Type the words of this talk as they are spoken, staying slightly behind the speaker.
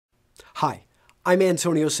Hi, I'm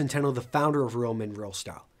Antonio Centeno, the founder of Real Men, Real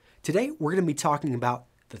Style. Today, we're going to be talking about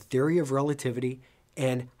the theory of relativity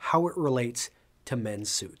and how it relates to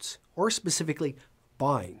men's suits, or specifically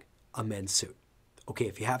buying a men's suit. Okay,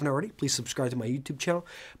 if you haven't already, please subscribe to my YouTube channel.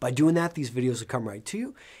 By doing that, these videos will come right to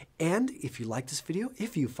you. And if you like this video,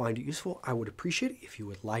 if you find it useful, I would appreciate it if you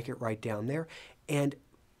would like it right down there. And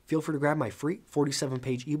feel free to grab my free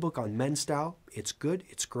 47-page ebook on men's style. It's good,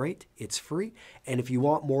 it's great, it's free. And if you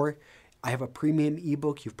want more, I have a premium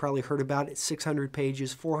ebook. You've probably heard about it. 600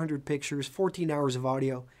 pages, 400 pictures, 14 hours of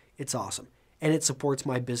audio. It's awesome. And it supports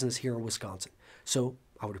my business here in Wisconsin. So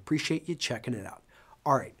I would appreciate you checking it out.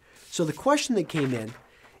 All right. So the question that came in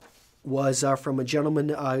was from a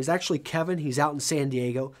gentleman. He's actually Kevin. He's out in San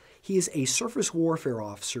Diego. He is a surface warfare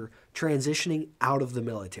officer transitioning out of the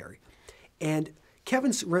military. And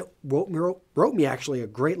Kevin wrote me actually a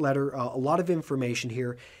great letter, a lot of information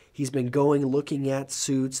here. He's been looking at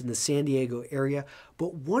suits in the San Diego area.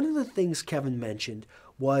 But one of the things Kevin mentioned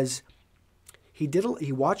was he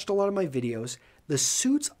watched a lot of my videos. The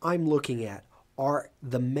suits I'm looking at are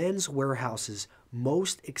the Men's Wearhouse's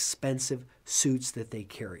most expensive suits that they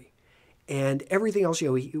carry. And everything else, he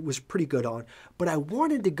was pretty good on. But I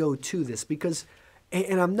wanted to go to this because,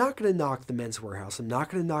 and I'm not going to knock the Men's Wearhouse. I'm not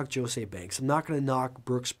going to knock Jose Banks. I'm not going to knock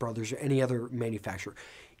Brooks Brothers or any other manufacturer.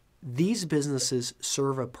 These businesses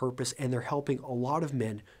serve a purpose and they're helping a lot of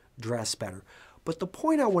men dress better. But the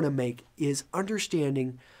point I want to make is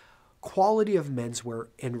understanding quality of menswear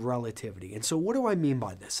and relativity. And so what do I mean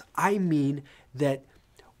by this? I mean that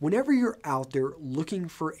whenever you're out there looking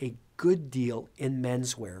for a good deal in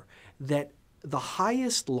menswear, that the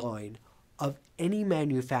highest line of any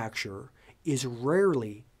manufacturer is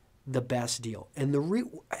rarely the best deal. And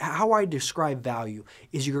how I describe value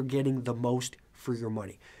is you're getting the most for your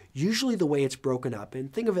money. Usually the way it's broken up,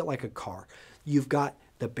 and think of it like a car. You've got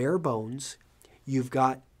the bare bones, you've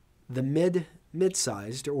got the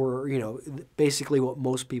mid-sized, or basically what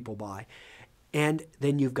most people buy, and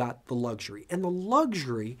then you've got the luxury. And the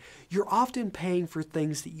luxury, you're often paying for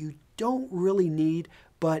things that you don't really need,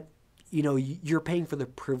 but you're paying for the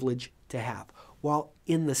privilege to have. While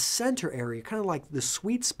in the center area, kind of like the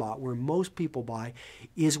sweet spot where most people buy,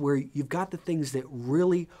 is where you've got the things that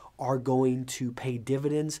really are going to pay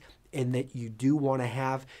dividends and that you do want to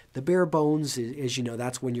have. The bare bones is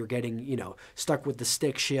that's when you're getting, stuck with the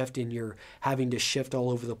stick shift and you're having to shift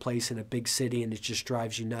all over the place in a big city and it just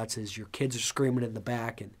drives you nuts as your kids are screaming in the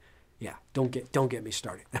back. And yeah, don't get me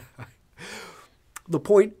started. The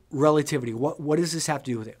point, relativity. What does this have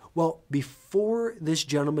to do with it? Well, before this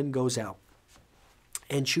gentleman goes out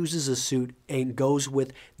and chooses a suit and goes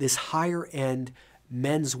with this higher end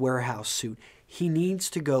Men's Wearhouse suit, he needs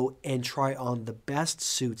to go and try on the best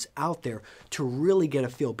suits out there to really get a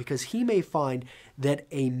feel, because he may find that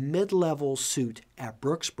a mid-level suit at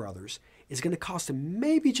Brooks Brothers is going to cost him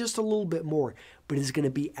maybe just a little bit more, but is going to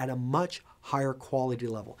be at a much higher quality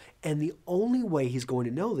level. And the only way he's going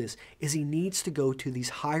to know this is he needs to go to these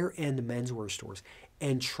higher end menswear stores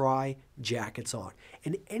and try jackets on.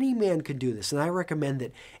 And any man can do this. And I recommend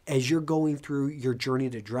that as you're going through your journey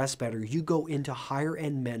to dress better, you go into higher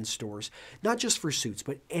end men's stores, not just for suits,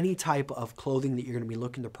 but any type of clothing that you're going to be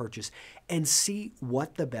looking to purchase, and see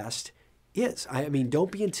what the best is. I mean,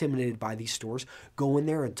 don't be intimidated by these stores. Go in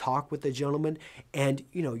there and talk with the gentleman. And,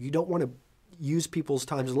 you don't want to use people's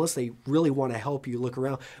times unless they really want to help you look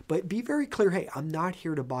around. But be very clear, hey, I'm not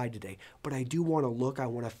here to buy today, but I do want to look, I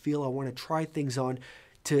want to feel, I want to try things on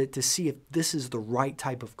to see if this is the right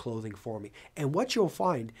type of clothing for me. And what you'll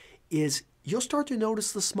find is you'll start to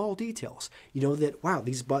notice the small details. That, wow,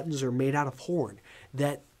 these buttons are made out of horn,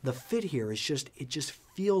 that the fit here is it just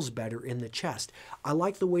feels better in the chest. I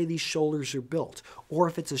like the way these shoulders are built. Or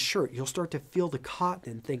if it's a shirt, you'll start to feel the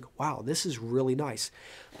cotton and think, wow, this is really nice.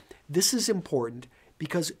 This is important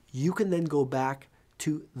because you can then go back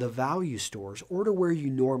to the value stores or to where you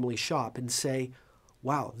normally shop and say,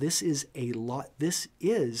 wow, this is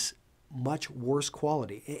much worse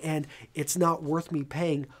quality and it's not worth me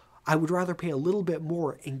paying. I would rather pay a little bit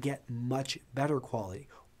more and get much better quality.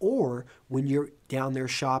 Or when you're down there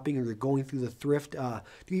shopping or you're going through the thrift,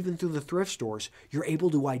 even through the thrift stores, you're able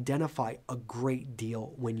to identify a great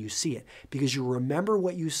deal when you see it because you remember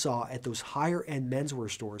what you saw at those higher end menswear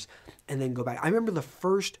stores and then go back. I remember the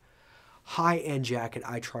first high-end jacket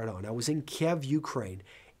I tried on. I was in Kiev, Ukraine,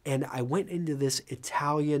 and I went into this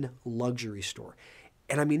Italian luxury store.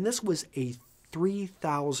 And I mean, this was a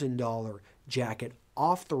 $3,000 jacket,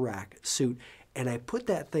 off the rack suit. And I put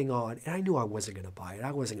that thing on, and I knew I wasn't going to buy it.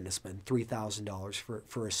 I wasn't going to spend $3,000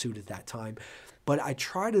 for a suit at that time. But I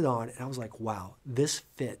tried it on, and I was like, wow, this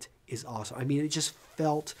fit is awesome. I mean, it just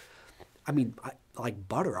felt like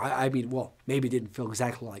butter. I mean, well, maybe it didn't feel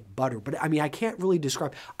exactly like butter, but I mean, I can't really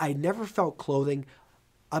describe. I never felt clothing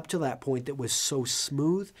up to that point that was so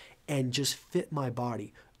smooth and just fit my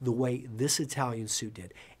body the way this Italian suit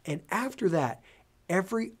did. And after that,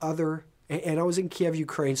 every other, and I was in Kiev,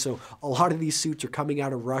 Ukraine, so a lot of these suits are coming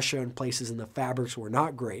out of Russia and places, and the fabrics were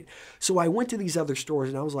not great. So I went to these other stores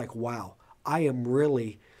and I was like, wow, I am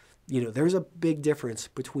really, there's a big difference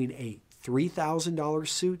between a $3,000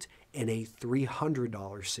 suit and a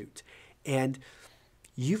 $300 suit. And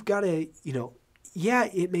you've got to, yeah,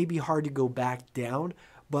 it may be hard to go back down,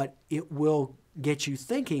 but it will get you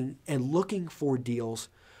thinking and looking for deals,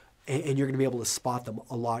 and you're going to be able to spot them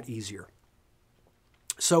a lot easier.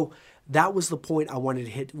 So that was the point I wanted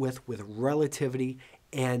to hit with Relativity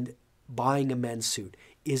and buying a men's suit,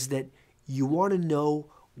 is that you want to know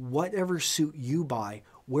whatever suit you buy,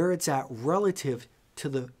 where it's at relative to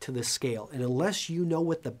the scale. And unless you know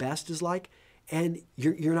what the best is like, and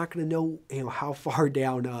you're not going to know, how far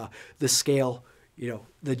down the scale,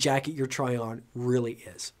 the jacket you're trying on really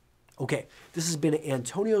is. Okay, this has been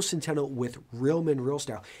Antonio Centeno with Real Men, Real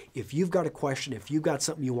Style. If you've got a question, if you've got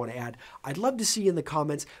something you want to add, I'd love to see you in the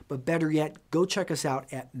comments, but better yet, go check us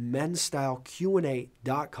out at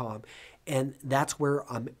mensstyleqa.com, and that's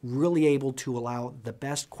where I'm really able to allow the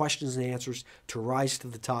best questions and answers to rise to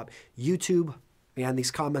the top. YouTube, man, these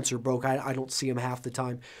comments are broke. I don't see them half the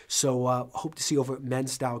time, so hope to see you over at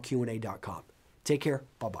mensstyleqa.com. Take care.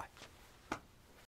 Bye-bye.